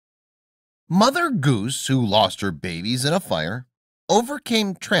Mother Goose, who lost her babies in a fire,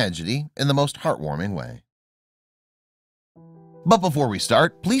 overcame tragedy in the most heartwarming way. But before we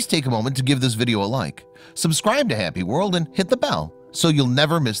start, please take a moment to give this video a like, subscribe to Happy World, and hit the bell so you'll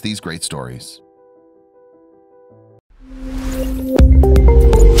never miss these great stories.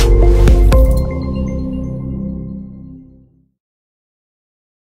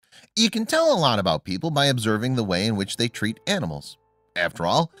 You can tell a lot about people by observing the way in which they treat animals. After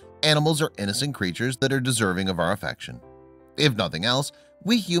all, animals are innocent creatures that are deserving of our affection. If nothing else,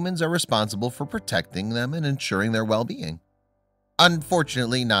 we humans are responsible for protecting them and ensuring their well-being.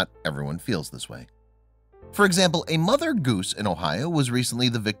 Unfortunately, not everyone feels this way. For example, a mother goose in Ohio was recently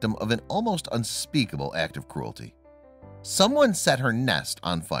the victim of an almost unspeakable act of cruelty. Someone set her nest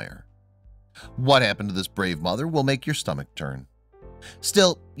on fire. What happened to this brave mother will make your stomach turn.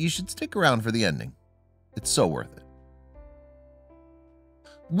 Still, you should stick around for the ending. It's so worth it.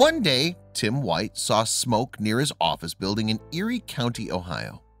 One day, Tim White saw smoke near his office building in Erie County,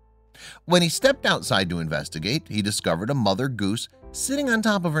 Ohio. When he stepped outside to investigate, he discovered a mother goose sitting on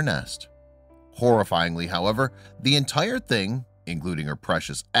top of her nest. Horrifyingly, however, the entire thing, including her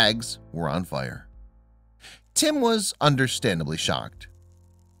precious eggs, were on fire. Tim was understandably shocked.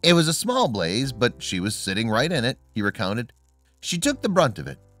 It was a small blaze, but she was sitting right in it, he recounted. She took the brunt of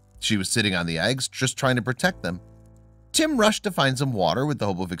it. She was sitting on the eggs, just trying to protect them. Tim rushed to find some water with the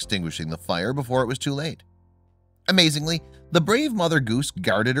hope of extinguishing the fire before it was too late. Amazingly, the brave mother goose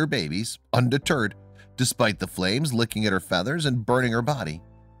guarded her babies, undeterred, despite the flames licking at her feathers and burning her body.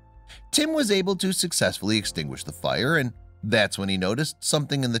 Tim was able to successfully extinguish the fire, and that's when he noticed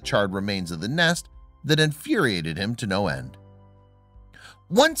something in the charred remains of the nest that infuriated him to no end.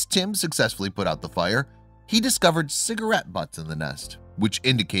 Once Tim successfully put out the fire, he discovered cigarette butts in the nest, which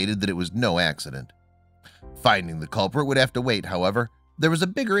indicated that it was no accident. Finding the culprit would have to wait, however, there was a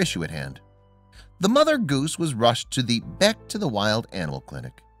bigger issue at hand. The mother goose was rushed to the Back to the Wild Animal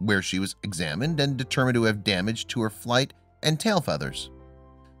Clinic, where she was examined and determined to have damage to her flight and tail feathers.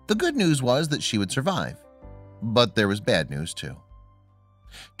 The good news was that she would survive, but there was bad news too.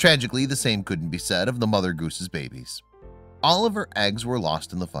 Tragically, the same couldn't be said of the mother goose's babies. All of her eggs were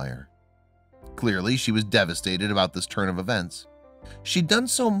lost in the fire. Clearly, she was devastated about this turn of events. She'd done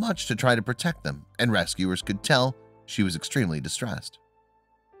so much to try to protect them, and rescuers could tell she was extremely distressed.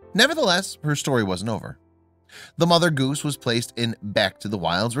 Nevertheless, her story wasn't over. The mother goose was placed in Back to the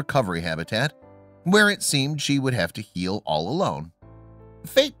Wild's recovery habitat, where it seemed she would have to heal all alone.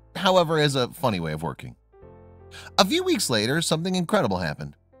 Fate, however, has a funny way of working. A few weeks later, something incredible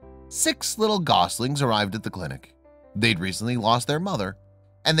happened. 6 little goslings arrived at the clinic. They'd recently lost their mother,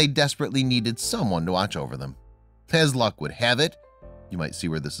 and they desperately needed someone to watch over them. As luck would have it, you might see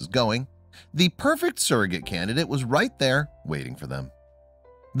where this is going, the perfect surrogate candidate was right there waiting for them.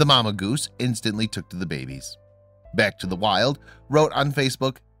 The mama goose instantly took to the babies. Back to the Wild wrote on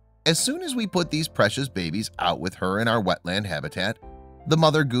Facebook, "As soon as we put these precious babies out with her in our wetland habitat, the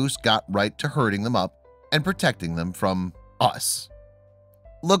mother goose got right to herding them up and protecting them from us.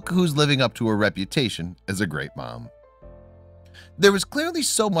 Look who's living up to her reputation as a great mom." There was clearly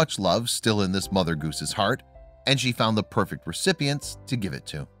so much love still in this mother goose's heart, and she found the perfect recipients to give it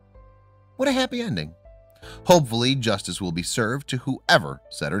to. What a happy ending. Hopefully, justice will be served to whoever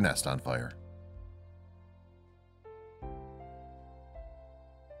set her nest on fire.